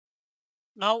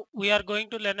Now we are going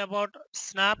to learn about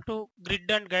snap to grid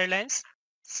and guidelines.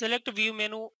 Select view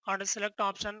menu and select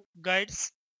option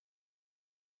guides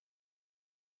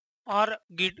or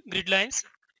grid lines.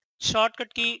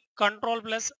 Shortcut key control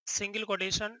plus single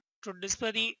quotation to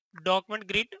display the document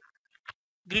grid.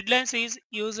 Grid lines is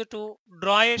used to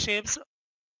draw a shapes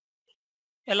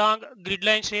along grid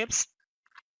line shapes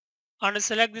and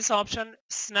select this option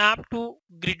snap to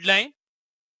grid line.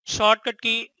 Shortcut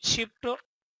key shift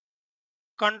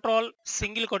control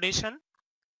single quotation.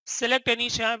 Select any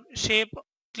shape,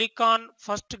 click on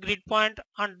first grid point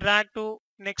and drag to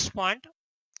next point.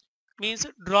 Means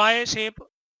draw a shape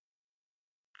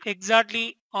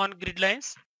exactly on grid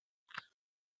lines.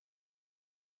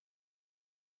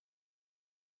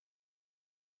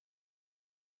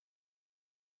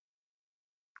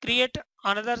 Create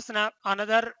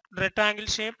another rectangle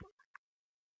shape.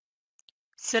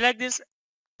 Select these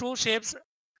two shapes.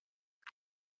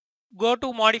 Go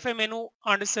to modify menu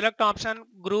and select option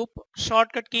group.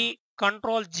 Shortcut key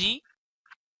control G.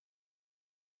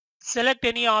 Select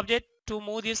any object to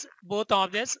move these both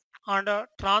objects and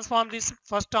transform this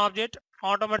first object,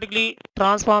 automatically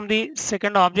transform the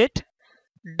second object.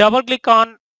 Double click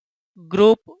on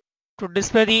group to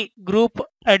display the group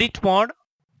edit mode.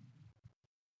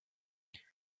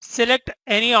 Select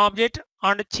any object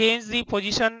and change the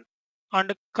position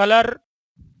and color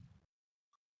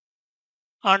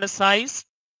and size.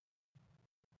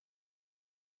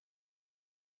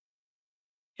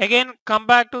 Again come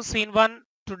back to scene 1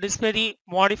 to display the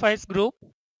modifies group.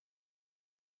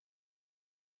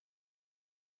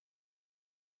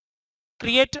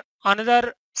 Create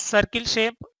another circle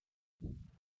shape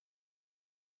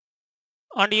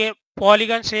and a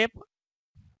polygon shape.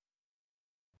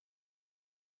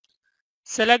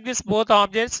 Select this both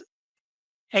objects.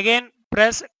 Again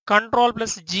press Ctrl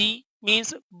plus G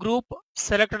means group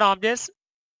selected objects.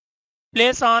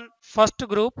 Place on first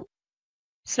group.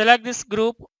 Select this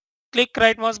group. Click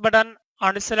right mouse button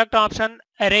and select option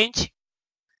arrange.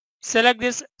 Select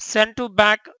this send to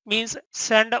back means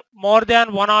send more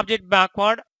than one object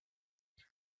backward.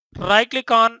 Right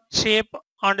click on shape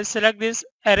and select this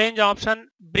arrange option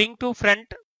bring to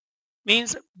front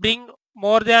means bring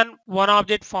more than one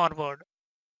object forward.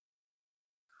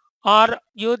 Or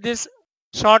use this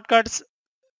shortcuts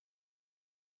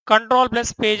Control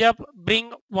plus page up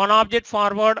bring one object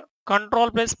forward,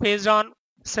 Control plus page down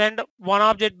send one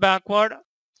object backward,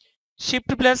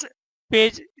 Shift plus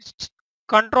page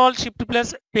Control Shift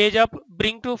plus page up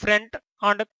bring to front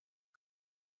and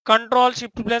Control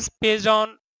Shift plus page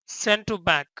down send to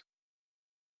back.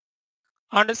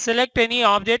 And select any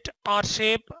object or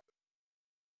shape.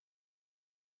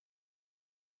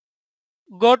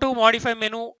 Go to modify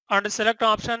menu and select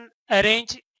option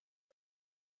arrange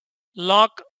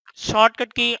lock.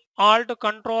 Shortcut key Alt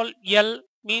Control L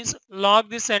means lock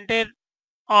this entire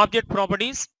object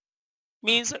properties,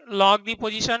 means lock the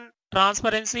position,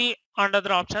 transparency and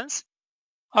other options.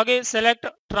 Okay, select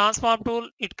transform tool,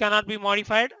 it cannot be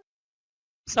modified.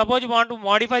 Suppose you want to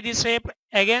modify this shape,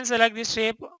 again select this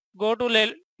shape, go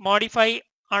to modify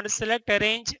and select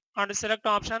arrange and select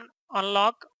option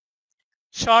unlock.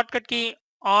 Shortcut key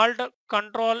Alt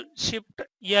Control Shift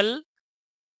L.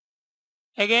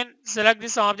 Again select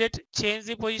this object, change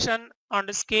the position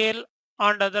and scale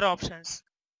and other options.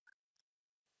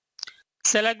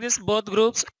 Select this both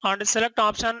groups and select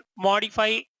option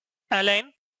modify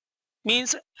align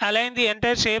means align the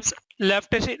entire shapes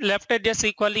left edges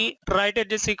equally, right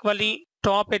edges equally,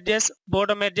 top edges,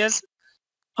 bottom edges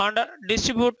and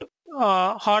distribute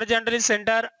horizontally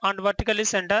center and vertically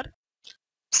center.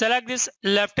 Select this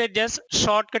left edges,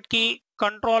 shortcut key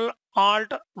Control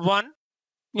Alt 1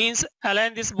 means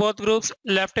align this both groups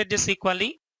left edges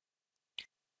equally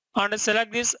and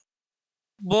select this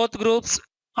both groups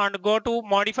and go to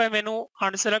modify menu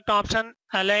and select option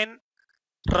align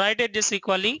right edges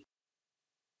equally.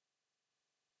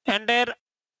 Enter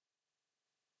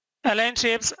align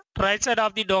shapes right side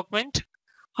of the document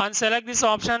and select this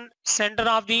option center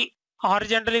of the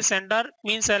horizontally center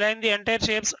means align the entire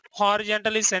shapes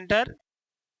horizontally center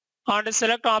and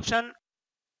select option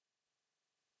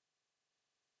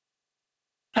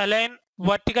align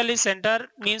vertically center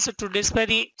means to display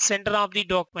the center of the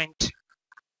document.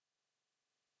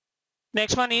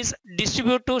 Next one is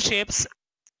distribute to shapes.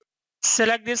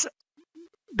 Select this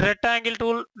rectangle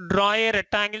tool, draw a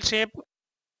rectangle shape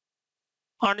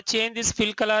and change this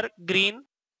fill color green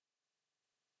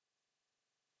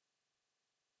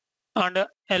and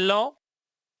yellow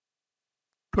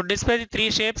to display the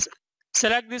three shapes.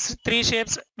 Select these three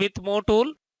shapes with move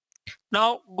tool.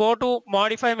 Now go to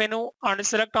modify menu and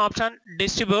select option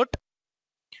distribute.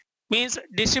 means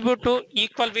distribute to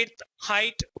equal width,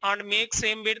 height and make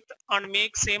same width and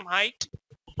make same height.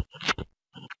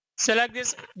 Select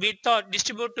this width or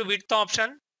distribute to width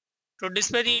option to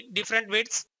display the different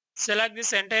widths. Select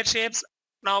this entire shapes.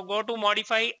 Now go to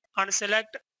modify and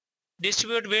select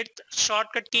distribute width.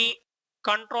 Shortcut key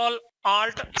Control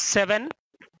Alt 7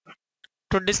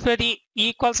 to display the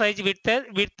equal size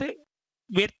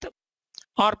width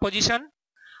or position,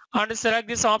 and select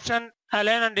this option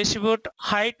align and distribute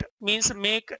height means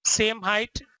make same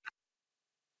height,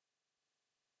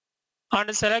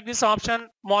 and select this option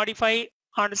modify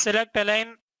and select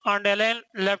align and align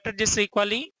left edges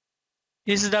equally.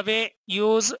 This is the way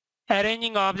use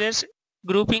arranging objects,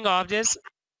 grouping objects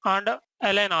and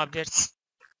align objects.